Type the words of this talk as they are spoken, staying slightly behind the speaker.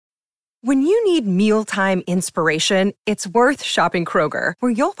When you need mealtime inspiration, it's worth shopping Kroger,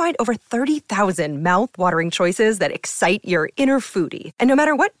 where you'll find over 30,000 mouth-watering choices that excite your inner foodie. And no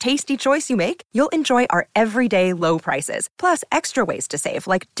matter what tasty choice you make, you'll enjoy our everyday low prices, plus extra ways to save,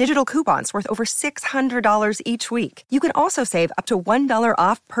 like digital coupons worth over $600 each week. You can also save up to $1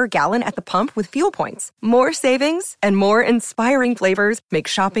 off per gallon at the pump with fuel points. More savings and more inspiring flavors make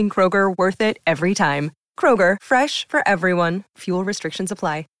shopping Kroger worth it every time. Kroger, fresh for everyone. Fuel restrictions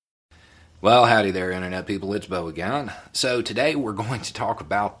apply. Well, howdy there, Internet people. It's Bo again. So today we're going to talk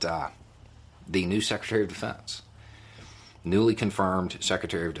about the new Secretary of Defense. Newly confirmed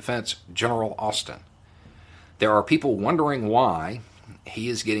Secretary of Defense, General Austin. There are people wondering why he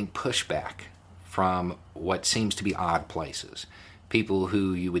is getting pushback from what seems to be odd places. People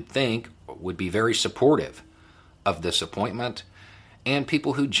who you would think would be very supportive of this appointment, and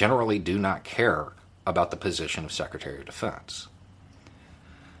people who generally do not care about the position of Secretary of Defense.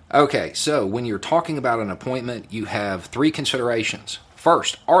 Okay, so when you're talking about an appointment, you have three considerations.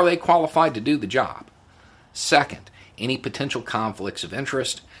 First, are they qualified to do the job? Second, any potential conflicts of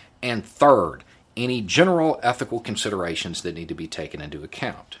interest? And third, any general ethical considerations that need to be taken into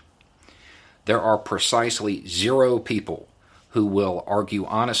account. There are precisely 0 people who will argue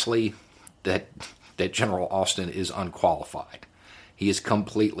honestly that General Austin is unqualified. He is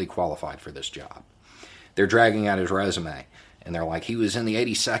completely qualified for this job. They're dragging out his resume. And they're like, he was in the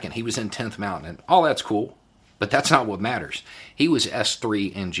 82nd, he was in 10th Mountain, and all that's cool, but that's not what matters. He was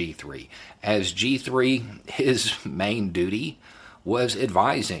S3 and G3. As G3, his main duty was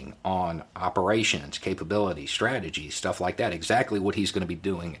advising on operations, capabilities, strategies, stuff like that, exactly what he's going to be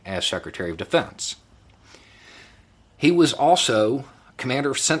doing as Secretary of Defense. He was also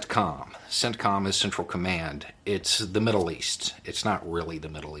commander of CENTCOM. CENTCOM is Central Command. It's the Middle East. It's not really the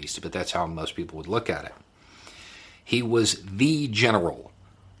Middle East, but that's how most people would look at it. He was the general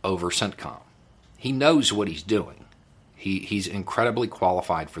over CENTCOM. He knows what he's doing. He's incredibly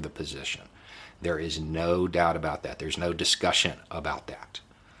qualified for the position. There is no doubt about that. There's no discussion about that.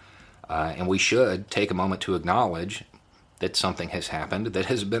 And we should take a moment to acknowledge that something has happened that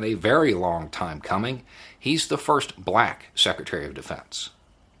has been a very long time coming. He's the first black Secretary of Defense.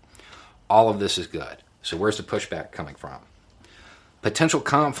 All of this is good. So where's the pushback coming from? Potential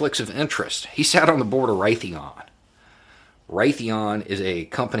conflicts of interest. He sat on the board of Raytheon. Raytheon is a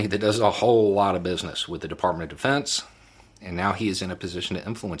company that does a whole lot of business with the Department of Defense, and now he is in a position to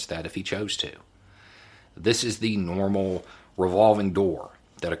influence that if he chose to. This is the normal revolving door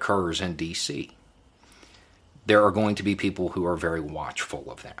that occurs in D.C. There are going to be people who are very watchful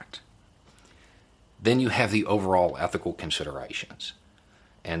of that. Then you have the overall ethical considerations,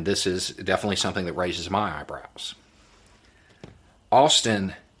 and this is definitely something that raises my eyebrows.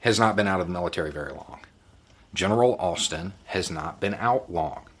 Austin has not been out of the military very long. General Austin has not been out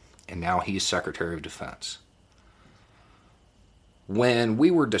long, and now he's Secretary of Defense. When we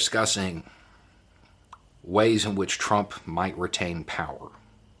were discussing ways in which Trump might retain power,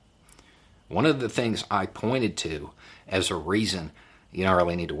 one of the things I pointed to as a reason you don't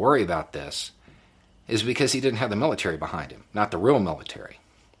really need to worry about this is because he didn't have the military behind him, not the real military.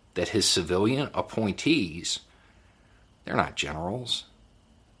 That his civilian appointees, they're not generals.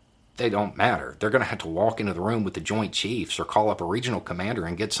 They don't matter. They're going to have to walk into the room with the Joint Chiefs or call up a regional commander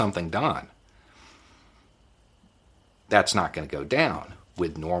and get something done. That's not going to go down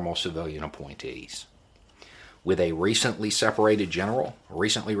with normal civilian appointees. With a recently separated general, a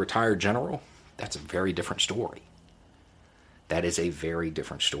recently retired general, that's a very different story. That is a very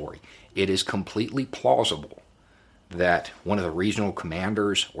different story. It is completely plausible that one of the regional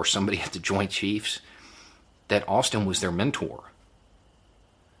commanders or somebody at the Joint Chiefs, that Austin was their mentor.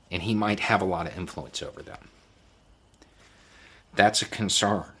 And he might have a lot of influence over them. That's a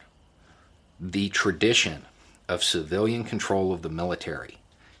concern. The tradition of civilian control of the military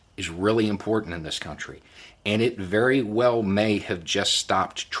is really important in this country, and it very well may have just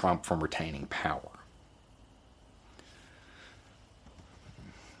stopped Trump from retaining power.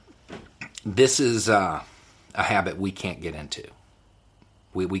 This is a habit we can't get into.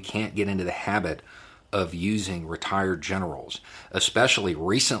 We can't get into the habit of using retired generals, especially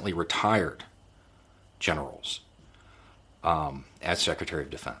recently retired generals, as Secretary of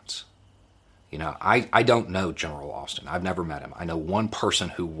Defense. You know, I don't know General Austin. I've never met him. I know one person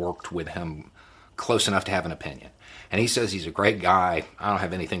who worked with him close enough to have an opinion. And he says he's a great guy. I don't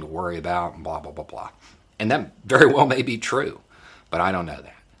have anything to worry about, and blah, blah, blah, blah. And that very well may be true, but I don't know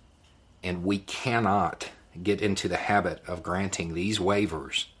that. And we cannot get into the habit of granting these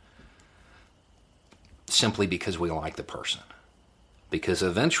waivers simply because we like the person. Because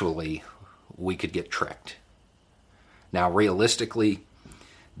eventually we could get tricked. Now, realistically,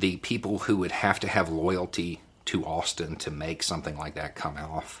 the people who would have to have loyalty to Austin to make something like that come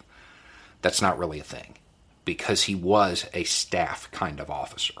off, that's not really a thing, because he was a staff kind of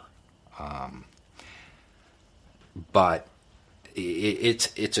officer. But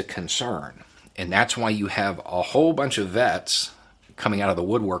it's a concern, and that's why you have a whole bunch of vets coming out of the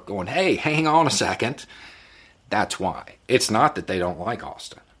woodwork going, hey, hang on a second. That's why. It's not that they don't like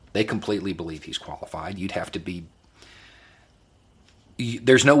Austin. They completely believe he's qualified. You'd have to be...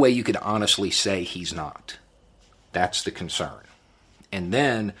 There's no way you could honestly say he's not. That's the concern. And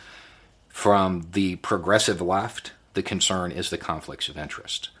then, from the progressive left, the concern is the conflicts of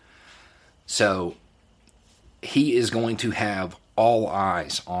interest. So, he is going to have all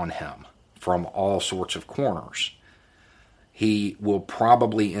eyes on him from all sorts of corners. He will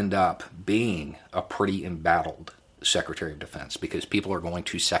probably end up being a pretty embattled Secretary of Defense, because people are going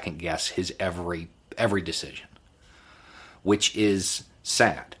to second guess his every decision, which is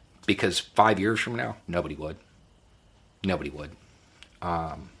sad, because 5 years from now, nobody would.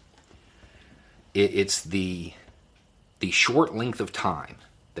 It's the short length of time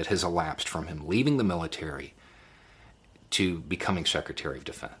that has elapsed from him leaving the military to becoming Secretary of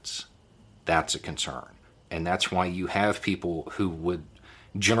Defense. That's a concern. And that's why you have people who would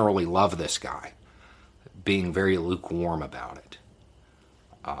generally love this guy being very lukewarm about it.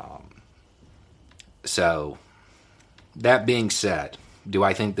 So, that being said, do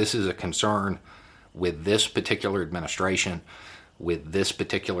I think this is a concern with this particular administration, with this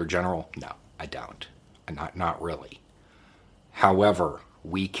particular general? No, I don't. Not really. However,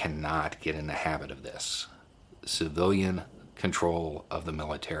 we cannot get in the habit of this. Civilian control of the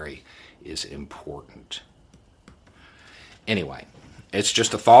military is important. Anyway, it's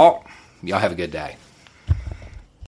just a thought. Y'all have a good day.